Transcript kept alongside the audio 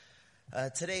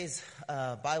Today's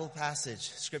Bible passage,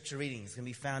 scripture reading, is going to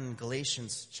be found in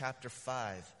Galatians chapter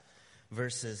 5,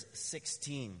 verses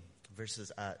 16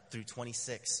 through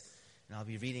 26. And I'll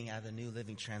be reading out of the New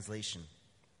Living Translation.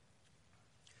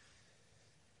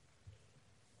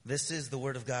 This is the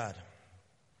Word of God.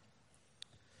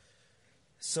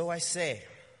 So I say,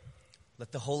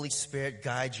 let the Holy Spirit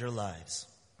guide your lives.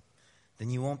 Then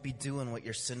you won't be doing what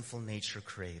your sinful nature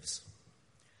craves.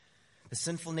 The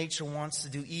sinful nature wants to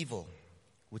do evil,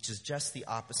 which is just the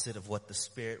opposite of what the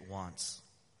Spirit wants.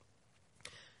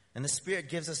 And the Spirit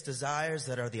gives us desires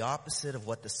that are the opposite of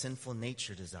what the sinful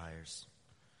nature desires.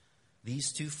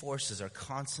 These two forces are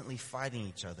constantly fighting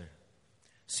each other,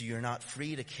 so you're not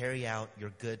free to carry out your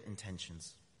good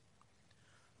intentions.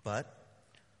 But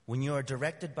when you are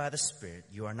directed by the Spirit,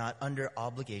 you are not under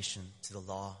obligation to the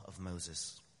law of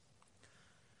Moses.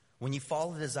 When you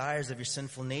follow the desires of your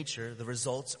sinful nature, the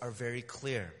results are very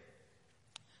clear.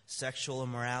 Sexual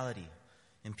immorality,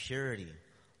 impurity,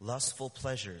 lustful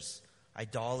pleasures,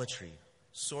 idolatry,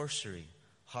 sorcery,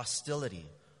 hostility,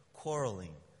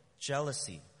 quarreling,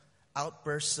 jealousy,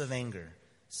 outbursts of anger,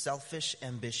 selfish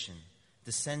ambition,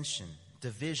 dissension,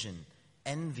 division,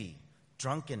 envy,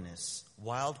 drunkenness,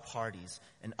 wild parties,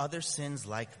 and other sins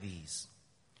like these.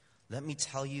 Let me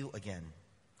tell you again,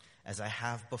 as I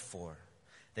have before,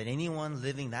 that anyone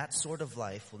living that sort of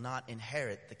life will not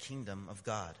inherit the kingdom of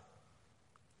God.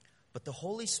 But the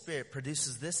Holy Spirit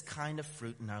produces this kind of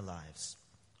fruit in our lives: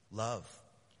 love,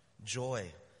 joy,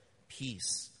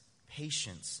 peace,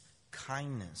 patience,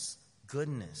 kindness,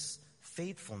 goodness,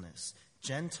 faithfulness,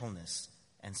 gentleness,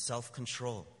 and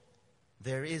self-control.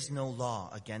 There is no law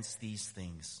against these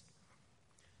things.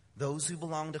 Those who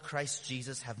belong to Christ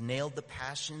Jesus have nailed the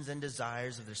passions and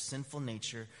desires of their sinful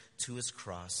nature to his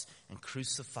cross and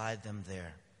crucified them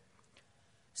there.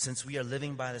 Since we are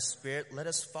living by the Spirit, let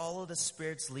us follow the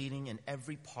Spirit's leading in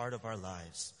every part of our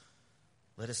lives.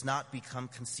 Let us not become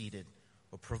conceited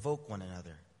or provoke one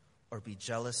another or be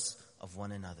jealous of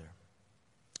one another.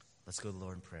 Let's go to the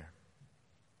Lord in prayer.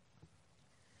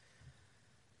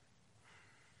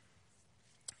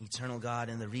 Eternal God,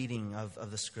 in the reading of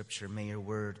the Scripture, may your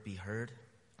word be heard.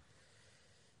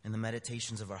 In the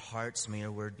meditations of our hearts, may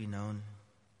your word be known.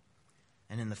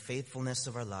 And in the faithfulness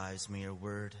of our lives, may your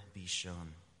word be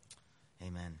shown.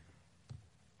 Amen.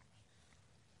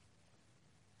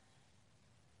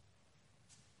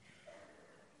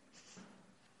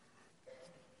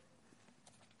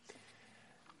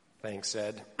 Thanks,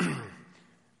 Ed.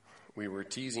 We were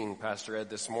teasing Pastor Ed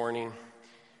this morning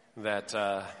that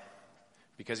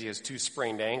because he has 2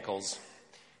 sprained ankles,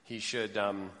 he should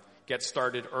get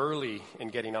started early in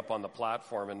getting up on the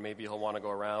platform, and maybe he'll want to go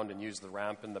around and use the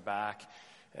ramp in the back.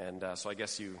 And so I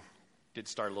guess you did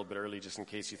start a little bit early just in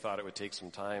case you thought it would take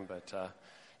some time. But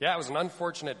yeah, it was an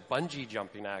unfortunate bungee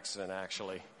jumping accident,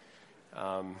 actually.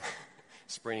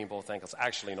 Spraining both ankles.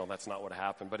 Actually, no, that's not what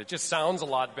happened. But it just sounds a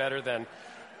lot better than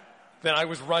I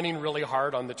was running really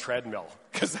hard on the treadmill,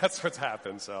 because that's what's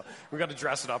happened. So we got to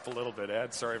dress it up a little bit,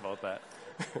 Ed. Sorry about that.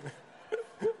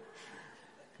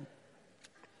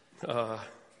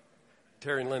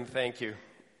 Terry and Lynn, thank you.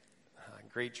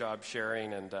 Great job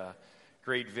sharing, and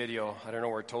great video. I don't know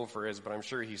where Topher is, but I'm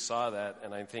sure he saw that,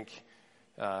 and I think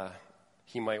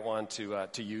he might want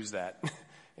to use that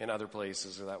in other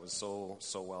places. That was so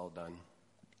well done.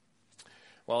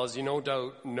 Well, as you no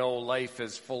doubt know, life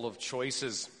is full of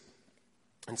choices,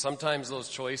 and sometimes those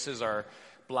choices are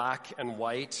black and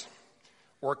white,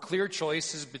 or clear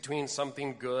choices between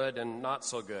something good and not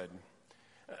so good.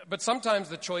 But sometimes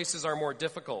the choices are more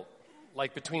difficult,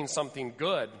 like between something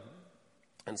good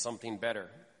and something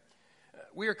better.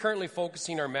 We are currently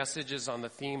focusing our messages on the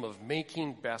theme of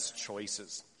making best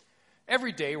choices.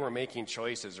 Every day we're making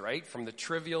choices, right? From the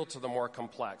trivial to the more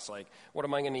complex, like what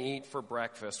am I going to eat for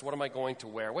breakfast? What am I going to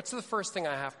wear? What's the first thing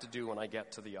I have to do when I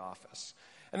get to the office?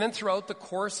 And then throughout the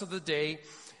course of the day,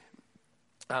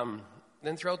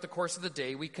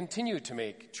 we continue to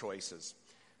make choices.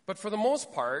 But for the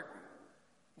most part,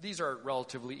 these are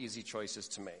relatively easy choices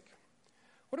to make.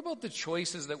 What about the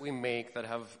choices that we make that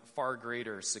have far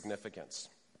greater significance?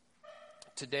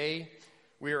 Today,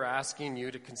 we are asking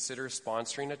you to consider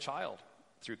sponsoring a child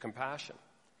through compassion.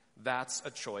 That's a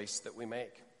choice that we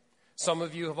make. Some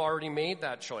of you have already made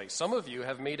that choice. Some of you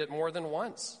have made it more than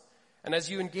once. And as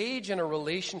you engage in a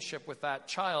relationship with that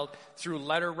child through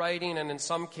letter writing and in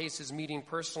some cases meeting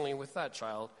personally with that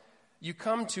child, you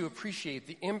come to appreciate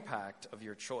the impact of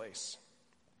your choice.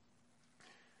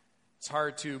 It's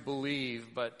hard to believe,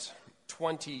 but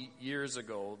 20 years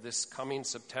ago, this coming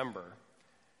September,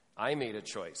 I made a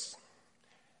choice.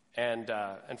 And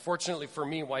fortunately for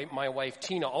me, my wife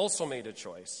Tina also made a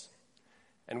choice.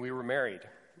 and we were married.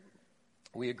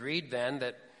 We agreed then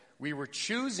that we were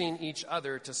choosing each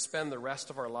other to spend the rest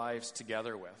of our lives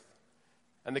together with.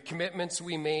 And the commitments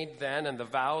we made then and the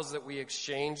vows that we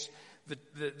exchanged,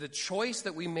 the choice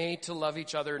that we made to love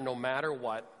each other no matter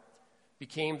what,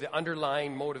 became the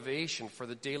underlying motivation for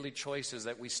the daily choices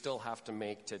that we still have to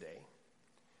make today.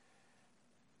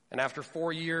 And after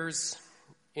 4 years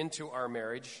into our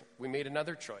marriage, we made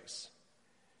another choice.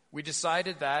 We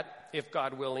decided that, if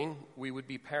God willing, we would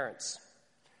be parents.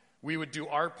 We would do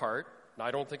our part. Now,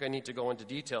 I don't think I need to go into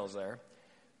details there,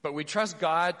 but we trust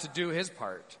God to do his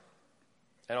part.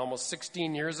 And almost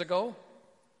 16 years ago,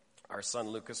 our son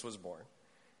Lucas was born.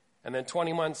 And then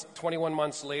 21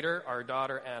 months later, our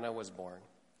daughter Anna was born.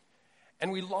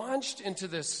 And we launched into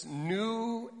this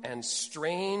new and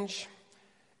strange,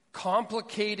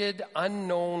 complicated,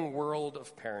 unknown world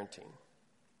of parenting.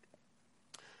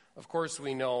 Of course,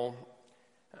 we know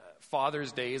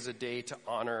Father's Day is a day to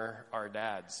honor our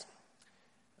dads.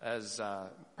 As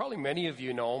probably many of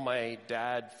you know, my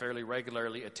dad fairly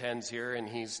regularly attends here, and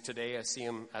today I see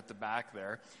him at the back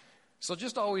there. So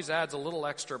just always adds a little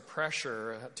extra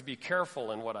pressure to be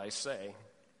careful in what I say.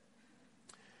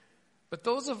 But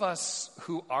those of us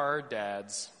who are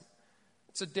dads,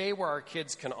 it's a day where our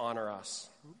kids can honor us.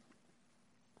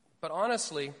 But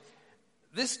honestly,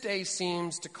 this day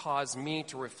seems to cause me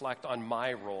to reflect on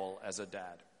my role as a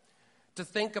dad, to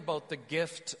think about the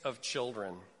gift of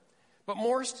children, but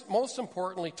most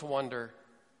importantly to wonder,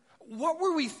 what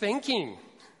were we thinking?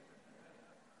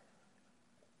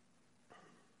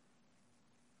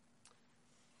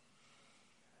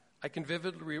 I can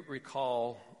vividly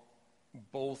recall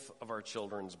both of our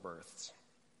children's births.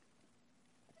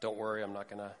 Don't worry,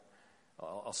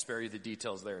 I'll spare you the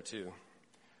details there too.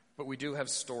 But we do have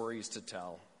stories to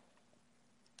tell.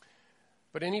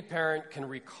 But any parent can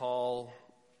recall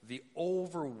the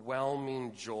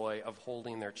overwhelming joy of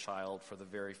holding their child for the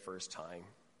very first time.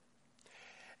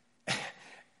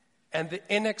 And the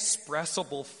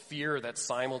inexpressible fear that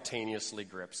simultaneously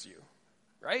grips you,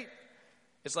 right?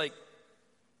 It's like,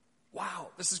 wow,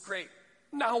 this is great.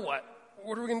 Now what?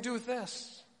 What are we going to do with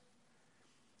this?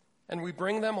 And we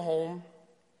bring them home,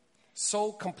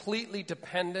 so completely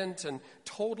dependent and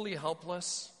totally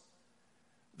helpless.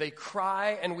 They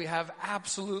cry, and we have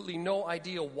absolutely no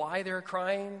idea why they're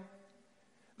crying.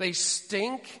 They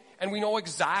stink, and we know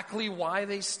exactly why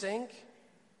they stink.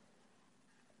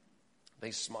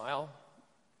 They smile,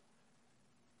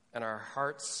 and our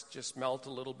hearts just melt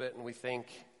a little bit, and we think,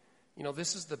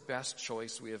 this is the best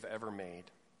choice we have ever made.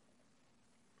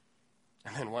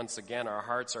 And then once again, our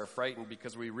hearts are frightened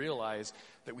because we realize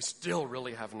that we still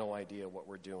really have no idea what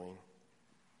we're doing.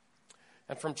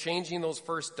 And from changing those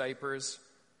first diapers,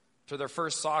 to their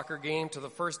first soccer game, to the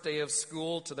first day of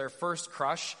school, to their first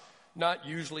crush, not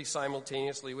usually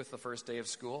simultaneously with the first day of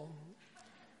school,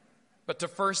 but to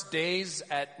first days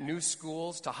at new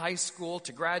schools, to high school,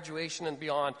 to graduation and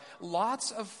beyond,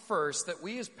 lots of firsts that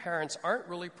we as parents aren't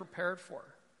really prepared for.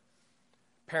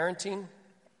 Parenting,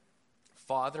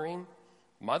 fathering,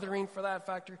 mothering for that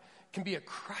factor, can be a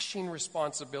crushing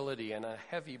responsibility and a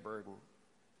heavy burden.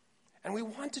 And we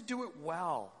want to do it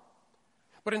well.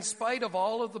 But in spite of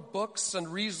all of the books and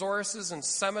resources and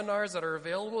seminars that are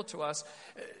available to us,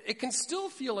 it can still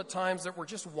feel at times that we're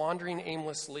just wandering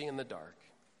aimlessly in the dark.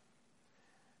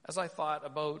 As I thought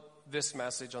about this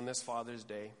message on this Father's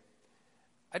Day,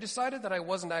 I decided that I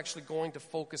wasn't actually going to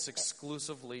focus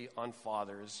exclusively on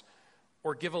fathers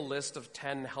or give a list of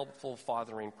 10 helpful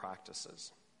fathering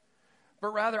practices.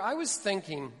 But rather, I was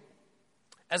thinking,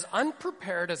 as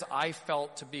unprepared as I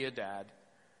felt to be a dad,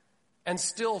 and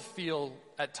still feel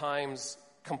at times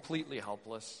completely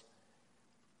helpless,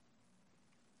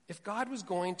 if God was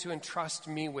going to entrust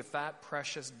me with that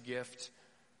precious gift,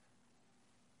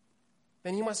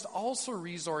 then he must also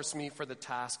resource me for the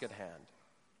task at hand.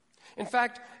 In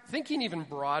fact, thinking even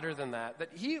broader than that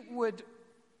he would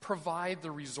provide the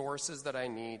resources that I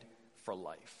need for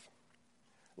life.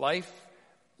 Life,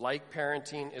 like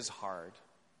parenting, is hard.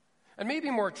 And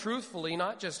maybe more truthfully,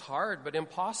 not just hard, but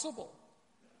impossible.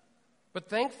 But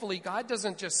thankfully, God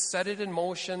doesn't just set it in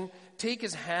motion, take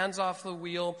his hands off the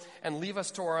wheel, and leave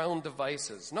us to our own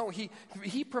devices. No,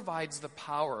 he provides the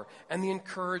power and the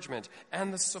encouragement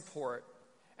and the support.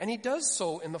 And he does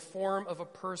so in the form of a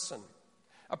person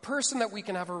that we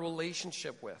can have a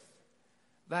relationship with.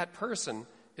 That person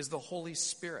is the Holy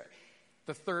Spirit,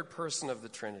 the third person of the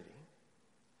Trinity.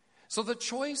 So the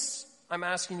choice I'm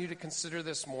asking you to consider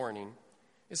this morning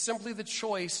is simply the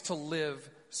choice to live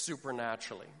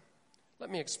supernaturally. Let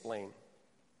me explain.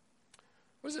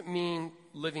 What does it mean,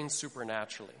 living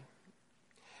supernaturally?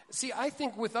 See, I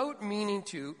think without meaning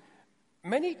to,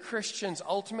 many Christians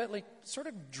ultimately sort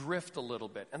of drift a little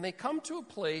bit, and they come to a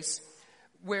place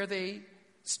where they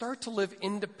start to live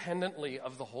independently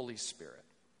of the Holy Spirit.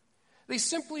 They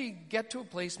simply get to a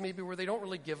place maybe where they don't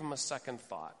really give him a second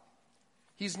thought.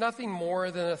 He's nothing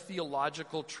more than a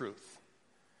theological truth.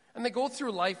 And they go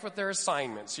through life with their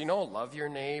assignments, love your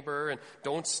neighbor and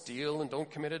don't steal and don't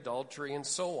commit adultery and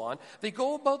so on. They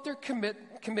go about their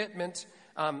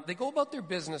they go about their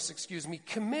business,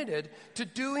 committed to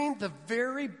doing the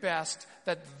very best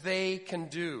that they can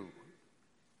do.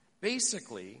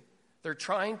 Basically, they're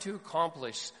trying to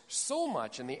accomplish so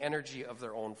much in the energy of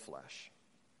their own flesh.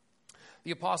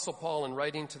 The Apostle Paul, in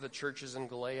writing to the churches in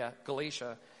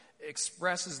Galatia,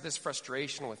 expresses this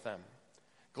frustration with them.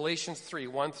 Galatians 3,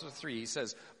 1-3, he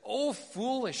says, "O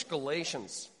foolish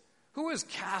Galatians, who has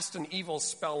cast an evil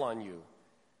spell on you?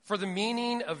 For the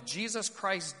meaning of Jesus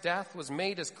Christ's death was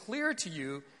made as clear to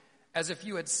you as if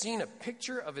you had seen a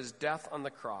picture of his death on the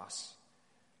cross.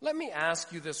 Let me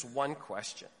ask you this one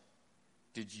question.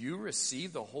 Did you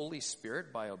receive the Holy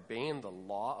Spirit by obeying the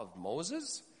law of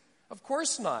Moses? Of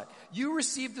course not. You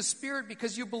received the Spirit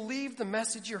because you believed the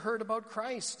message you heard about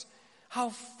Christ.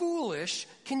 How foolish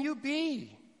can you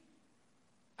be?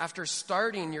 After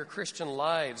starting your Christian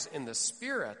lives in the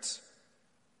Spirit,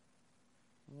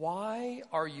 why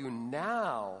are you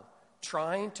now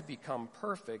trying to become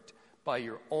perfect by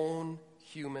your own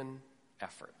human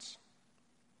efforts?"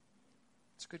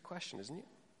 It's a good question, isn't it?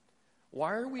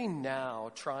 Why are we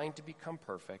now trying to become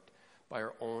perfect by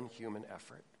our own human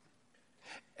effort?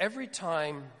 Every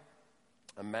time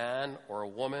a man or a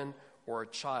woman or a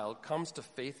child comes to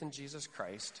faith in Jesus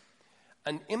Christ,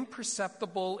 an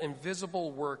imperceptible,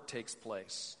 invisible work takes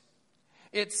place.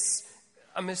 It's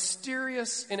a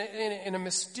mysterious, in a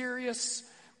mysterious,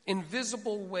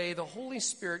 invisible way, the Holy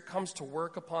Spirit comes to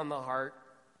work upon the heart,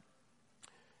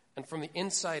 and from the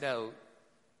inside out,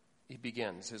 he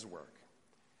begins his work.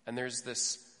 And there's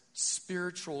this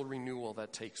spiritual renewal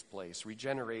that takes place,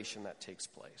 regeneration that takes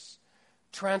place,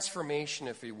 transformation,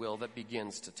 if you will, that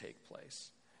begins to take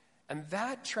place. And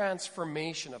that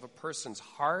transformation of a person's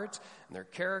heart and their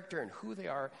character and who they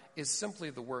are is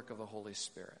simply the work of the Holy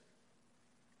Spirit.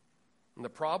 And the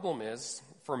problem is,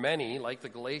 for many, like the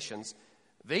Galatians,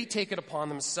 they take it upon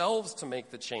themselves to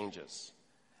make the changes.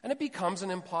 And it becomes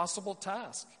an impossible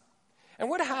task. And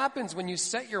what happens when you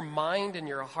set your mind and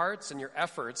your hearts and your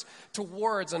efforts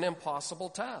towards an impossible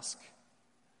task?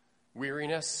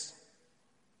 Weariness,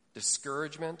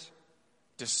 discouragement,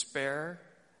 despair.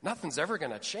 Nothing's ever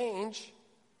going to change.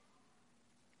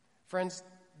 Friends,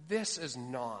 this is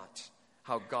not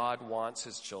how God wants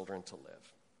his children to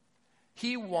live.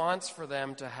 He wants for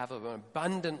them to have an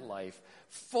abundant life,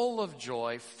 full of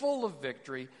joy, full of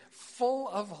victory, full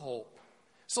of hope.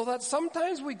 So that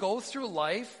sometimes we go through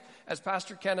life, as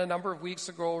Pastor Ken a number of weeks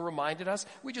ago reminded us,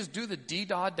 we just do the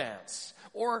dee-dah dance.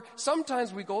 Or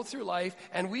sometimes we go through life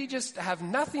and we just have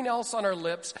nothing else on our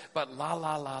lips but la,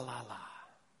 la, la, la, la.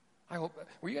 I hope,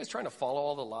 were you guys trying to follow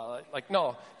all the la? Like,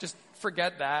 no, just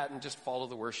forget that and just follow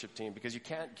the worship team because you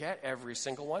can't get every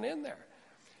single one in there.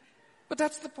 But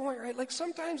that's the point, right? Like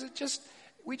sometimes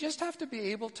we just have to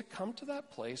be able to come to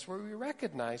that place where we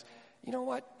recognize, you know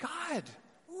what? God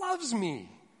loves me.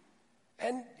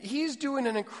 And he's doing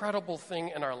an incredible thing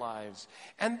in our lives.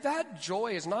 And that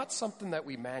joy is not something that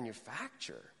we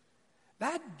manufacture.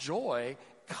 That joy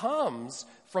comes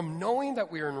from knowing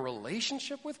that we are in a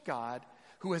relationship with God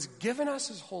who has given us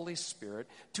his Holy Spirit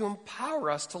to empower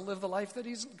us to live the life that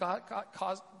he's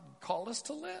called us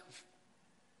to live.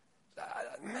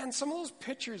 Man, some of those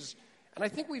pictures, and I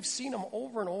think we've seen them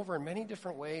over and over in many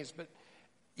different ways, but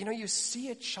you see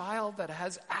a child that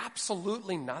has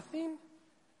absolutely nothing,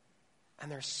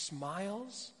 and their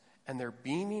smiles, and they're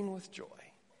beaming with joy.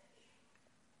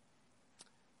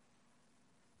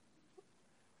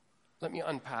 Let me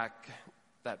unpack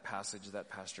that passage that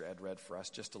Pastor Ed read for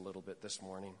us just a little bit this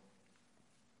morning.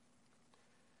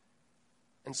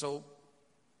 And so,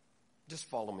 just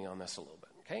follow me on this a little bit,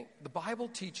 okay? The Bible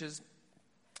teaches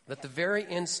that the very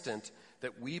instant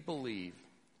that we believe,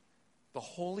 the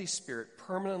Holy Spirit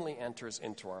permanently enters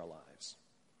into our lives.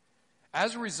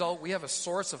 As a result, we have a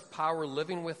source of power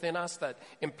living within us that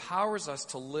empowers us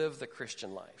to live the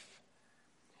Christian life.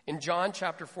 In John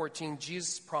chapter 14,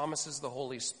 Jesus promises the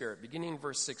Holy Spirit. Beginning in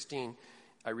verse 16,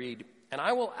 I read, "And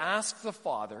I will ask the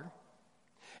Father,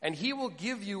 and he will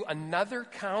give you another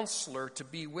counselor to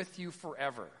be with you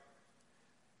forever."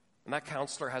 And that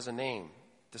counselor has a name,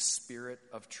 the Spirit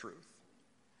of Truth.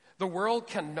 The world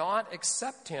cannot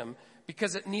accept him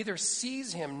because it neither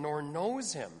sees him nor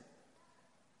knows him.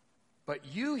 But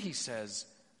you, he says,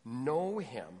 know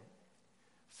him,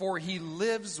 for he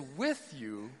lives with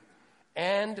you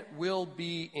and will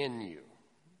be in you.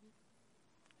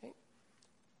 Okay?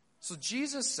 So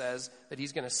Jesus says that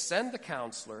he's going to send the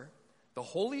counselor, the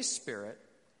Holy Spirit,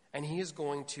 and he is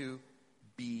going to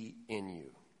be in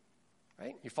you.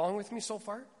 Right? You following with me so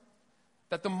far?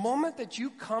 That the moment that you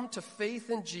come to faith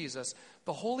in Jesus,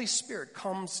 the Holy Spirit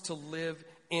comes to live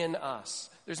in us.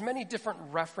 There's many different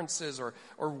references or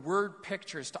word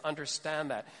pictures to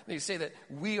understand that. They say that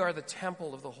we are the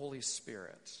temple of the Holy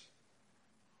Spirit.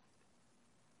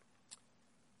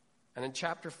 And in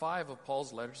chapter 5 of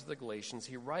Paul's letter to the Galatians,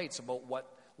 he writes about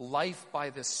what life by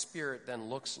the Spirit then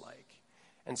looks like.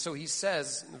 And so he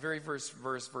says, in the very verse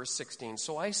 16,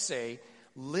 so I say,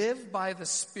 live by the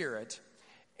Spirit,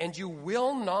 and you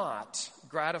will not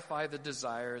gratify the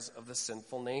desires of the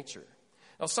sinful nature.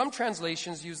 Now, some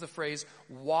translations use the phrase,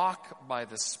 walk by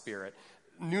the Spirit.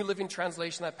 New Living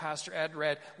Translation that Pastor Ed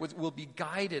read will be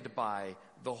guided by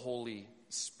the Holy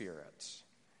Spirit.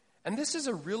 And this is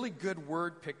a really good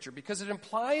word picture because it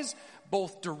implies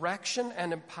both direction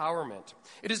and empowerment.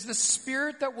 It is the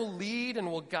Spirit that will lead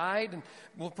and will guide and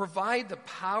will provide the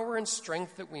power and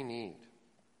strength that we need.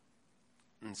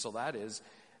 And so that is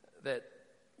that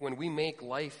when we make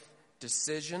life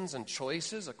decisions and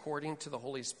choices according to the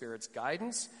Holy Spirit's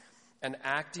guidance and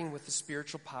acting with the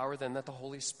spiritual power then that the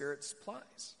Holy Spirit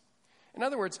supplies. In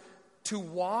other words, to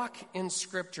walk in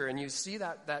Scripture, and you see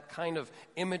that kind of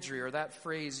imagery or that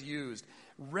phrase used,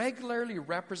 regularly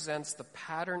represents the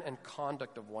pattern and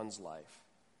conduct of one's life.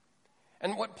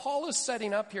 And what Paul is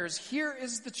setting up here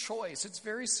is the choice. It's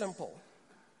very simple.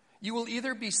 You will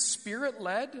either be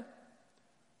Spirit-led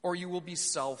or you will be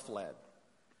self-led.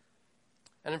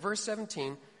 And in verse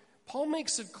 17, Paul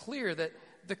makes it clear that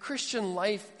the Christian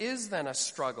life is then a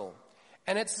struggle.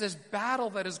 And it's this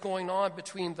battle that is going on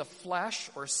between the flesh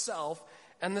or self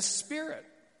and the Spirit.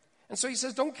 And so he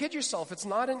says, don't kid yourself. It's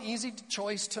not an easy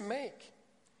choice to make.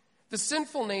 The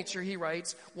sinful nature, he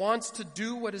writes, wants to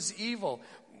do what is evil,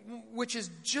 which is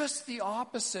just the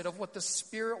opposite of what the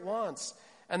Spirit wants.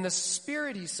 And the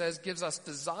Spirit, he says, gives us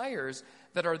desires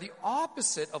that are the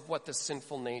opposite of what the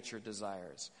sinful nature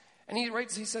desires. And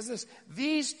he says this,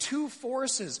 these two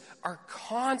forces are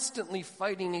constantly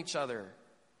fighting each other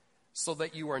so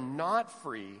that you are not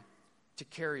free to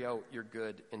carry out your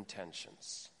good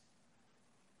intentions.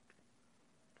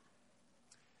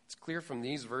 It's clear from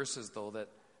these verses, though, that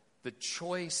the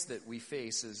choice that we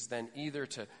face is then either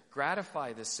to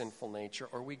gratify this sinful nature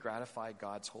or we gratify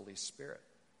God's Holy Spirit.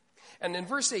 And in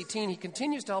verse 18, he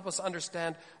continues to help us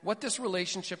understand what this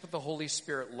relationship with the Holy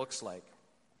Spirit looks like.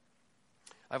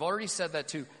 I've already said that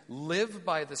to live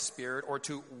by the Spirit or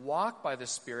to walk by the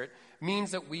Spirit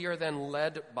means that we are then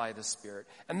led by the Spirit.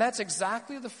 And that's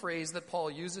exactly the phrase that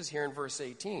Paul uses here in verse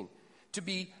 18. To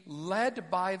be led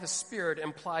by the Spirit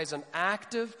implies an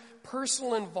active,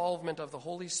 personal involvement of the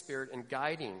Holy Spirit in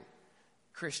guiding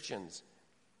Christians.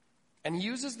 And he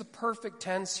uses the perfect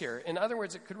tense here. In other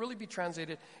words, it could really be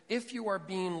translated, if you are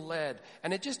being led.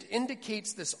 And it just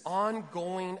indicates this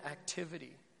ongoing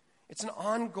activity. It's an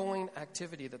ongoing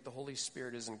activity that the Holy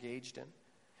Spirit is engaged in.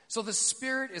 So the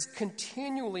Spirit is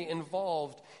continually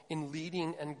involved in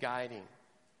leading and guiding.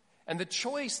 And the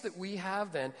choice that we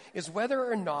have then is whether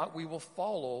or not we will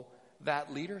follow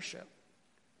that leadership.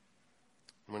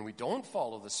 When we don't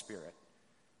follow the Spirit,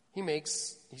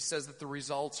 he says that the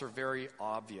results are very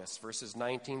obvious. Verses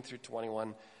 19 through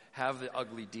 21 have the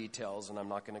ugly details, and I'm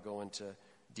not going to go into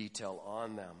detail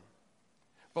on them.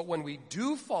 But when we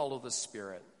do follow the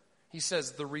Spirit, he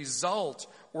says the result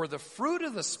or the fruit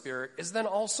of the Spirit is then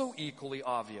also equally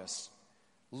obvious.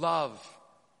 Love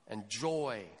and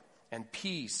joy and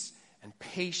peace and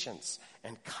patience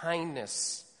and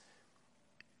kindness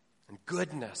and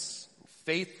goodness and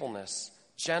faithfulness,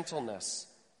 gentleness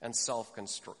and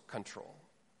self-control.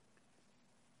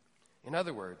 In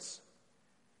other words,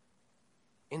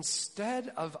 instead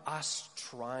of us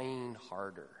trying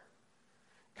harder,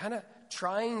 kind of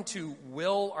trying to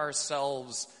will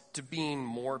ourselves to being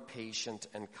more patient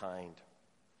and kind,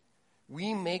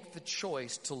 we make the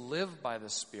choice to live by the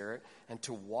Spirit and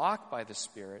to walk by the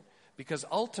Spirit because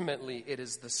ultimately it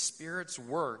is the Spirit's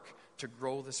work to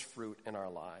grow this fruit in our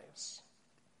lives.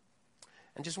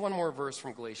 And just one more verse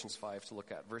from Galatians 5 to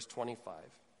look at, verse 25.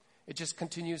 It just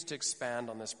continues to expand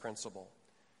on this principle,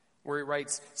 where he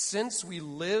writes, since we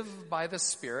live by the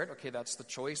Spirit, okay, that's the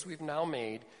choice we've now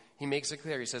made, he makes it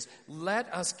clear. He says,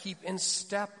 let us keep in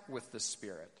step with the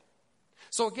Spirit.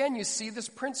 So again, you see this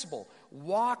principle,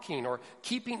 walking or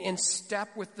keeping in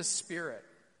step with the Spirit.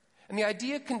 And the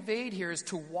idea conveyed here is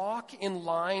to walk in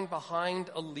line behind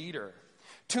a leader,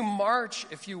 To march,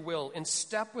 if you will, in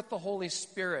step with the Holy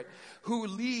Spirit, who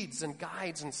leads and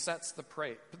guides and sets the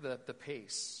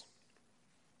pace.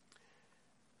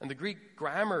 And the Greek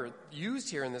grammar used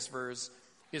here in this verse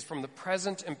is from the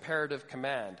present imperative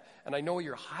command. And I know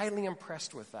you're highly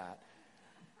impressed with that.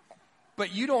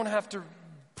 But you don't have to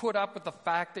put up with the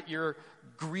fact that your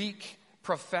Greek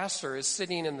professor is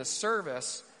sitting in the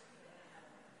service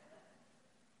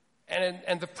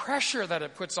and the pressure that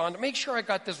it puts on to make sure I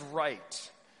got this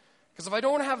right. Because if I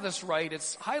don't have this right,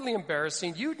 it's highly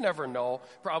embarrassing. You'd never know,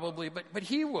 probably, but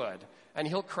he would. And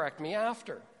he'll correct me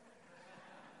after.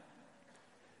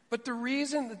 But the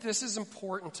reason that this is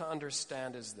important to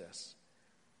understand is this.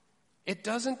 It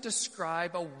doesn't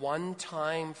describe a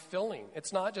one-time filling.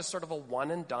 It's not just sort of a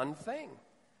one-and-done thing.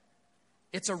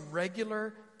 It's a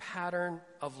regular pattern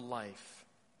of life.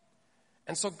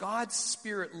 And so God's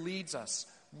Spirit leads us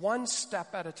one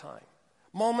step at a time,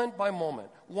 moment by moment,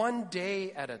 one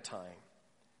day at a time.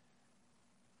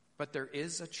 But there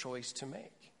is a choice to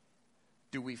make.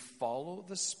 Do we follow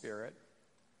the Spirit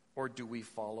or do we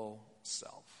follow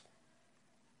self?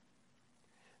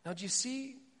 Now, do you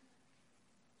see,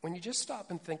 when you just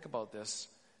stop and think about this,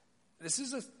 this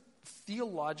is a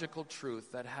theological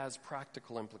truth that has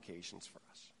practical implications for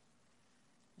us.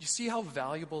 You see how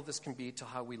valuable this can be to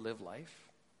how we live life,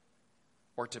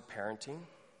 or to parenting,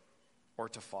 or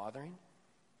to fathering?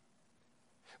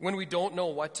 When we don't know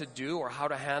what to do or how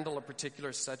to handle a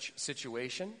particular such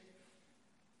situation,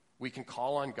 we can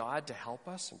call on God to help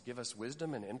us and give us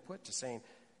wisdom and input to saying,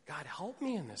 God, help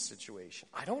me in this situation.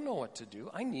 I don't know what to do.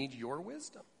 I need your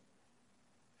wisdom.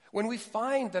 When we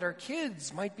find that our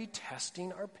kids might be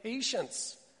testing our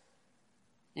patience,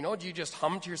 do you just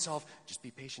hum to yourself, just be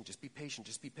patient, just be patient,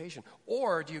 just be patient?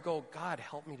 Or do you go, God,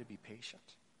 help me to be patient?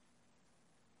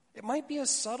 It might be a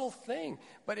subtle thing,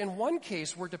 but in one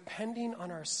case, we're depending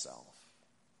on ourselves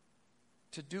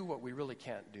to do what we really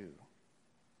can't do.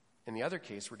 In the other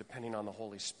case, we're depending on the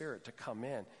Holy Spirit to come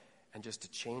in and just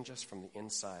to change us from the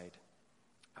inside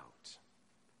out.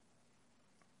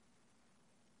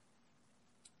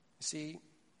 You see,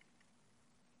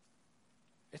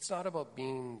 it's not about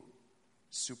being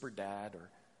super dad or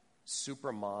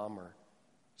super mom or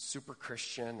super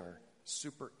Christian or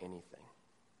super anything.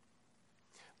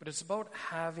 But it's about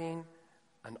having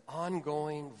an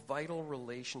ongoing, vital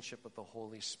relationship with the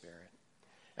Holy Spirit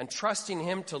and trusting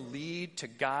Him to lead, to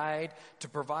guide, to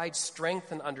provide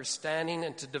strength and understanding,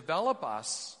 and to develop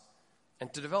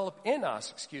in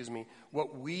us,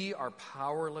 what we are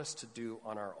powerless to do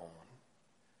on our own.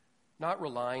 Not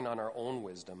relying on our own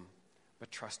wisdom,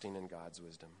 but trusting in God's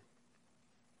wisdom.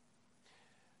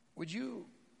 Would you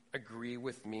agree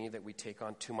with me that we take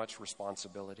on too much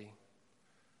responsibility?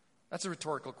 That's a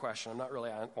rhetorical question. I'm not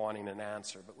really wanting an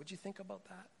answer, but would you think about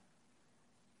that?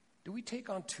 Do we take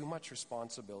on too much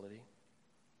responsibility?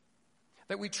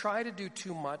 That we try to do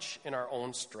too much in our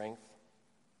own strength?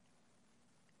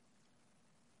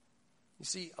 You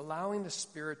see, allowing the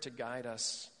Spirit to guide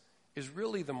us is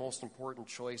really the most important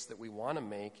choice that we want to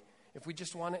make if we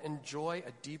just want to enjoy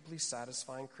a deeply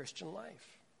satisfying Christian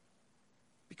life.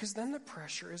 Because then the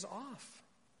pressure is off.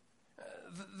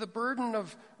 The burden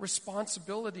of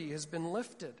responsibility has been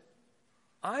lifted.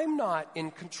 I'm not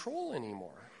in control anymore.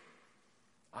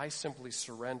 I simply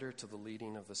surrender to the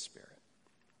leading of the Spirit.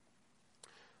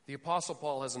 The Apostle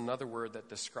Paul has another word that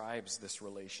describes this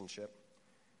relationship.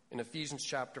 In Ephesians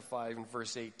chapter 5 and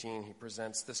verse 18, he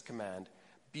presents this command: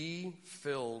 be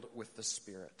filled with the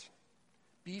Spirit.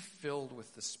 Be filled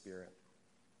with the Spirit.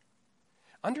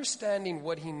 Understanding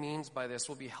what he means by this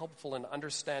will be helpful in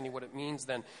understanding what it means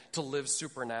then to live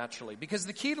supernaturally. Because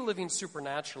the key to living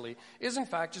supernaturally is, in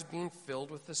fact, just being filled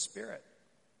with the Spirit.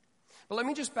 But let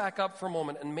me just back up for a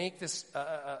moment and make this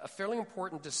a fairly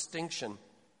important distinction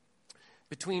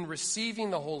between receiving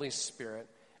the Holy Spirit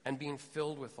and being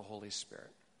filled with the Holy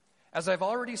Spirit. As I've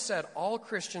already said, all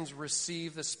Christians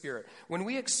receive the Spirit. When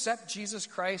we accept Jesus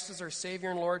Christ as our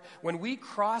Savior and Lord, when we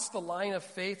cross the line of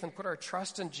faith and put our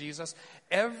trust in Jesus,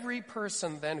 every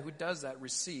person then who does that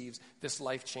receives this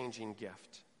life-changing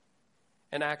gift.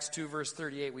 In Acts 2, verse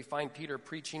 38, we find Peter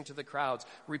preaching to the crowds,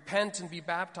 repent and be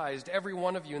baptized, every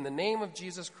one of you, in the name of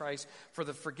Jesus Christ for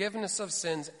the forgiveness of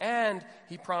sins, and,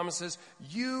 he promises,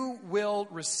 you will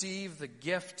receive the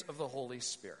gift of the Holy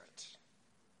Spirit.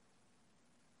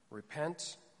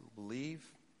 Repent, believe,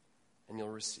 and you'll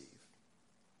receive.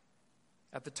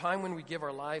 At the time when we give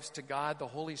our lives to God, the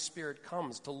Holy Spirit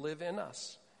comes to live in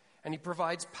us. And He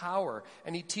provides power,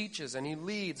 and He teaches, and He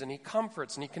leads, and He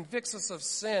comforts, and He convicts us of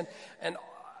sin. And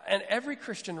every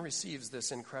Christian receives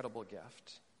this incredible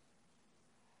gift.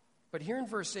 But here in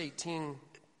verse 18,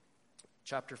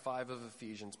 chapter 5 of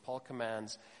Ephesians, Paul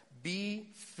commands, be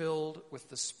filled with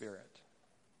the Spirit.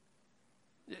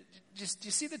 Just, do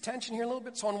you see the tension here a little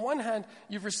bit? So on one hand,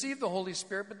 you've received the Holy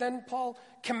Spirit, but then Paul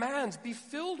commands, be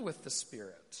filled with the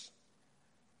Spirit.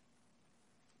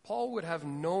 Paul would have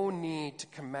no need to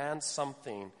command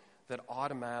something that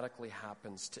automatically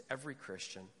happens to every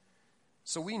Christian.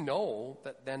 So we know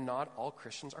that then not all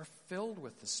Christians are filled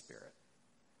with the Spirit.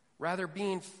 Rather,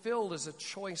 being filled is a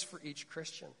choice for each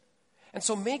Christian. And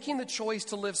so making the choice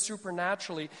to live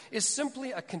supernaturally is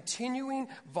simply a continuing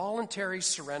voluntary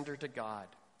surrender to God.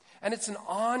 And it's an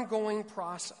ongoing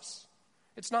process.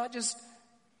 It's not just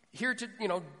here to,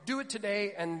 do it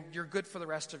today and you're good for the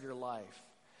rest of your life.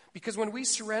 Because when we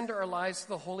surrender our lives to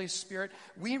the Holy Spirit,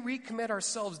 we recommit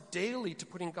ourselves daily to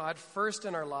putting God first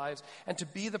in our lives and to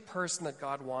be the person that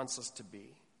God wants us to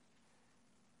be.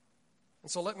 And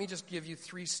so let me just give you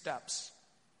 3 steps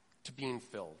to being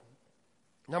filled.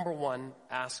 Number 1,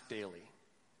 ask daily.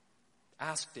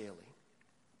 Ask daily.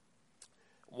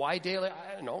 Why daily?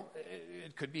 I don't know.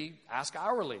 It could be ask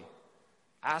hourly.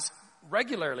 Ask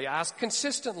regularly. Ask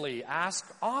consistently. Ask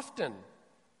often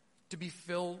to be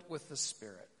filled with the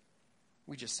Spirit.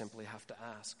 We just simply have to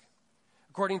ask.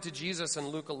 According to Jesus in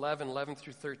Luke 11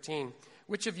 through 13,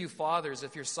 which of you fathers,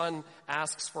 if your son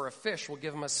asks for a fish, will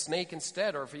give him a snake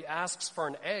instead? Or if he asks for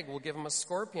an egg, will give him a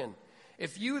scorpion?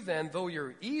 If you then, though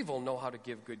you're evil, know how to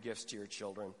give good gifts to your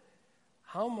children,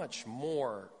 how much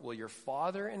more will your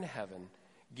Father in heaven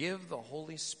give the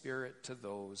Holy Spirit to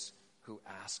those who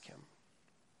ask him?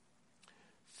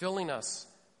 Filling us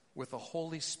with the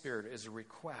Holy Spirit is a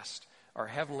request our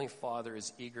Heavenly Father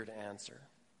is eager to answer.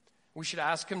 We should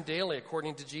ask him daily,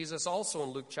 according to Jesus also in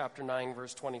Luke chapter 9,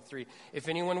 verse 23. If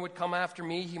anyone would come after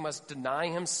me, he must deny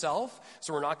himself.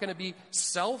 So we're not going to be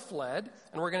self-led,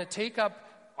 and we're going to take up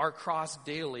our cross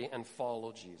daily and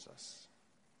follow Jesus.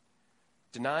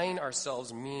 Denying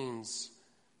ourselves means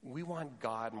we want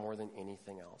God more than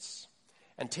anything else.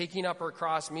 And taking up our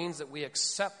cross means that we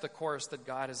accept the course that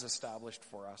God has established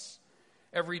for us.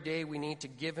 Every day we need to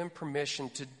give him permission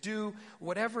to do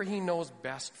whatever he knows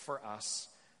best for us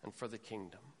and for the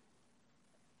kingdom.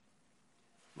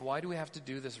 Why do we have to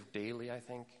do this daily, I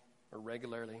think, or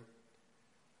regularly?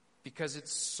 Because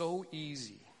it's so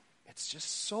easy. It's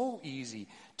just so easy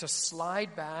to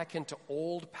slide back into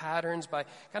old patterns by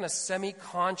kind of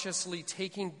semi-consciously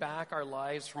taking back our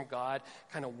lives from God,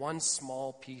 kind of one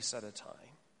small piece at a time.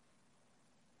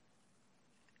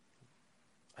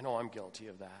 I know I'm guilty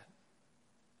of that.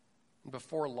 And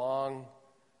before long,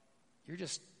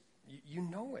 you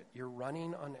know it. You're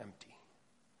running on empty.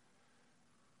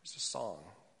 There's a song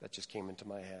that just came into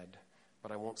my head,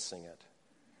 but I won't sing it.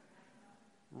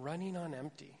 Running on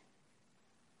empty.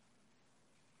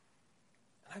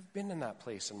 And I've been in that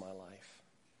place in my life.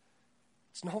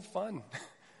 It's no fun.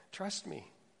 Trust me.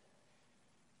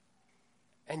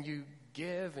 And you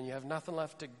give, and you have nothing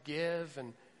left to give,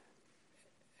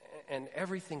 and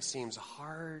everything seems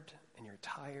hard, and you're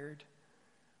tired.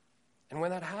 And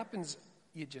when that happens,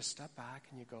 you just step back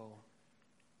and you go,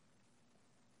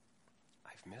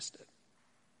 I've missed it.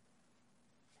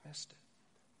 I've missed it.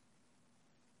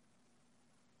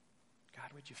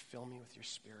 God, would you fill me with your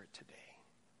Spirit today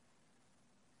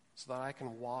so that I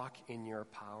can walk in your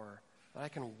power, that I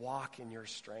can walk in your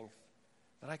strength,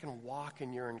 that I can walk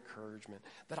in your encouragement,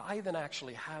 that I then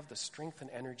actually have the strength and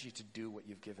energy to do what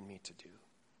you've given me to do.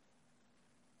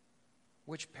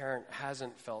 Which parent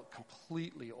hasn't felt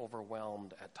completely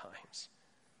overwhelmed at times?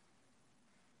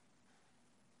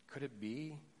 Could it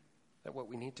be that what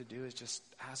we need to do is just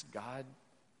ask God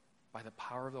by the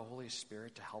power of the Holy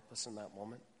Spirit to help us in that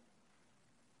moment?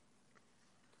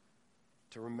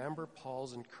 To remember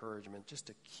Paul's encouragement just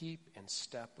to keep in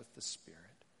step with the Spirit.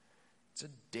 It's a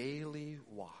daily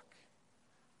walk.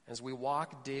 As we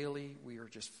walk daily, we are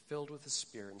just filled with the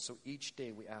Spirit. And so each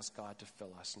day we ask God to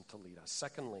fill us and to lead us.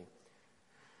 Secondly,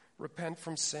 repent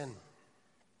from sin.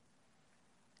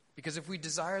 Because if we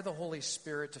desire the Holy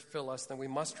Spirit to fill us, then we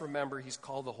must remember he's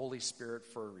called the Holy Spirit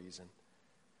for a reason.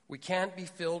 We can't be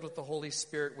filled with the Holy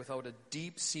Spirit without a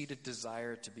deep-seated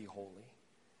desire to be holy.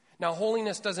 Now,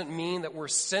 holiness doesn't mean that we're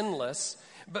sinless,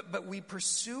 but we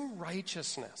pursue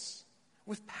righteousness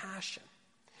with passion.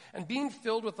 And being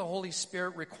filled with the Holy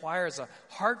Spirit requires a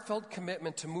heartfelt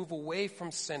commitment to move away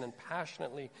from sin and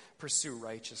passionately pursue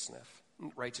righteousness.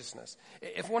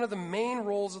 If one of the main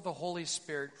roles of the Holy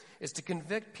Spirit is to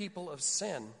convict people of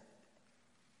sin,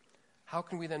 how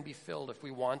can we then be filled if we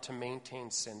want to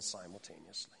maintain sin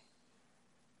simultaneously?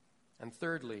 And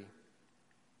thirdly,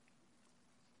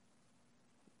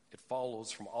 it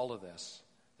follows from all of this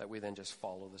that we then just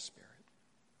follow the Spirit.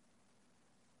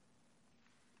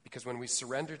 Because when we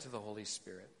surrender to the Holy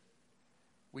Spirit,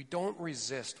 we don't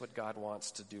resist what God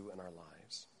wants to do in our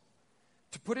lives.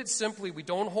 To put it simply, we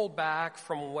don't hold back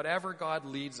from whatever God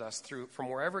leads us through, from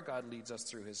wherever God leads us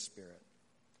through His Spirit.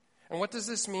 And what does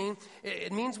this mean?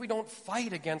 It means we don't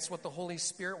fight against what the Holy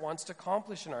Spirit wants to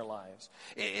accomplish in our lives.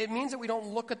 It means that we don't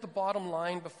look at the bottom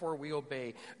line before we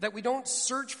obey, that we don't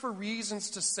search for reasons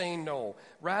to say no.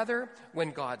 Rather,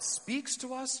 when God speaks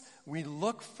to us, we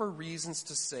look for reasons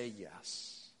to say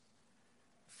yes.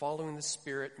 Following the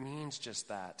Spirit means just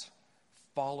that,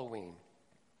 following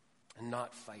and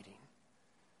not fighting.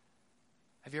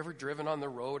 Have you ever driven on the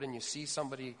road and you see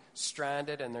somebody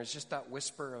stranded and there's just that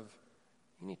whisper of,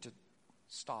 you need to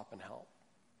stop and help?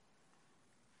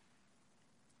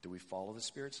 Do we follow the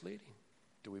Spirit's leading?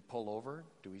 Do we pull over?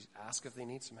 Do we ask if they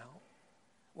need some help?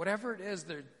 Whatever it is,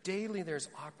 there's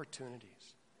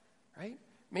opportunities, right?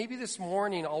 Maybe this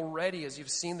morning already, as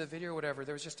you've seen the video or whatever,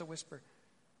 there was just a whisper,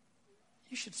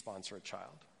 you should sponsor a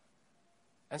child.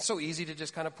 And it's so easy to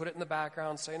just kind of put it in the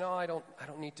background, say, no, I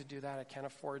don't need to do that. I can't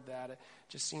afford that. It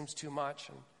just seems too much.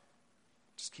 And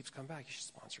it just keeps coming back. You should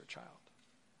sponsor a child.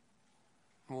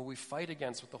 And will we fight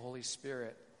against what the Holy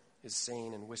Spirit is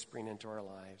saying and whispering into our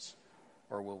lives,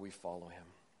 or will we follow Him?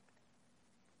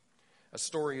 A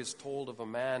story is told of a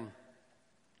man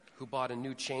who bought a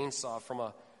new chainsaw from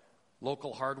a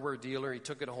local hardware dealer. He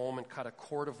took it home and cut a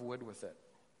cord of wood with it.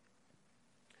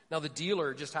 Now, the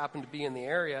dealer just happened to be in the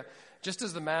area just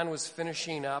as the man was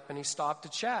finishing up, and he stopped to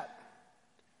chat.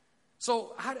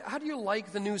 So, how do you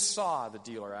like the new saw? The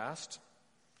dealer asked.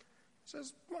 He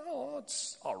says, well,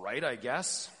 it's all right, I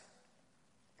guess,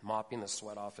 mopping the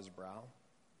sweat off his brow.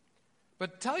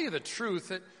 But to tell you the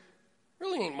truth, it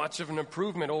really ain't much of an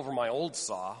improvement over my old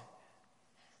saw.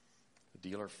 The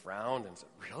dealer frowned and said,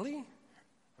 really?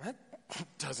 That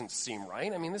doesn't seem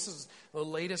right. I mean, this is the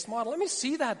latest model. Let me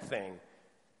see that thing.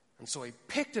 And so he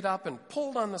picked it up and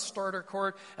pulled on the starter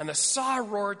cord, and the saw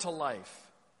roared to life.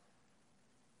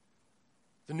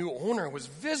 The new owner was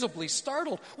visibly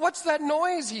startled. What's that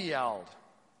noise? He yelled.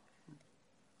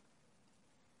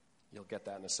 You'll get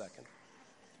that in a second.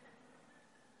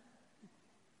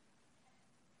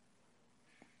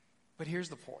 But here's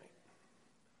the point.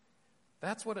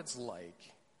 That's what it's like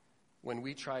when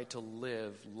we try to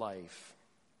live life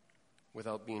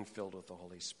without being filled with the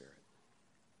Holy Spirit.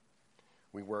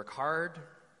 We work hard.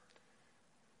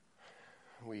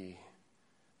 We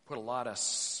put a lot of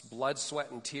blood,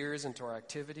 sweat, and tears into our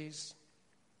activities.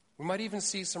 We might even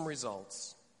see some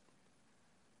results.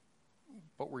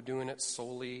 But we're doing it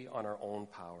solely on our own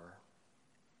power,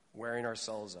 wearing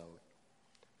ourselves out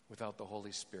without the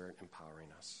Holy Spirit empowering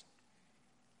us.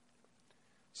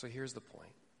 So here's the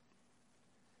point.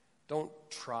 Don't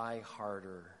try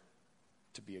harder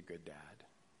to be a good dad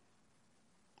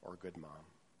or a good mom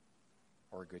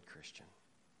or a good Christian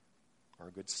or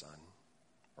a good son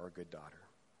or a good daughter.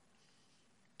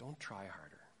 Don't try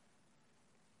harder.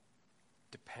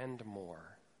 Depend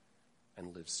more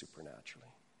and live supernaturally.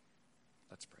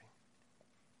 Let's pray.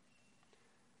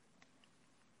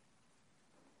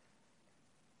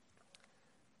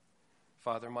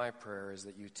 Father, my prayer is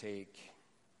that you take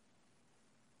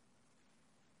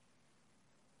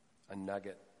a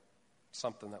nugget,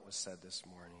 something that was said this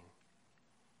morning,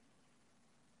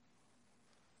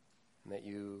 and that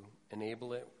you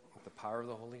enable it with the power of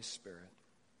the Holy Spirit,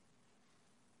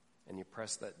 and you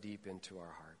press that deep into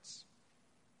our hearts.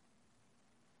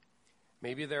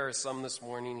 Maybe there are some this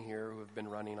morning here who have been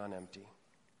running on empty.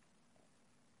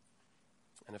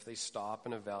 And if they stop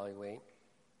and evaluate,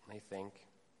 and they think,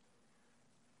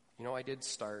 I did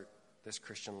start this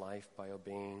Christian life by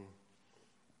obeying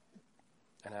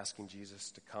and asking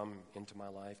Jesus to come into my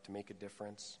life, to make a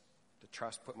difference,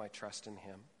 to put my trust in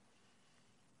Him.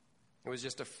 It was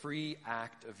just a free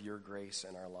act of your grace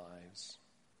in our lives.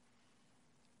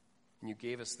 And you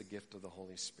gave us the gift of the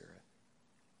Holy Spirit.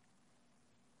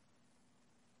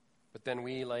 But then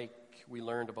we, like we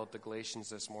learned about the Galatians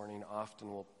this morning, often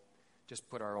will just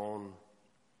put our own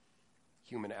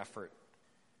human effort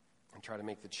and try to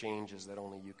make the changes that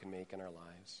only you can make in our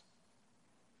lives.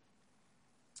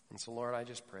 And so, Lord, I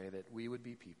just pray that we would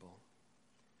be people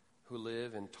who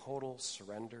live in total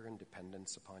surrender and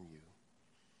dependence upon you,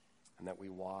 and that we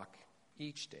walk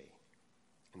each day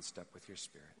in step with your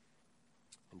Spirit.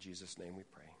 In Jesus' name we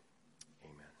pray.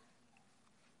 Amen.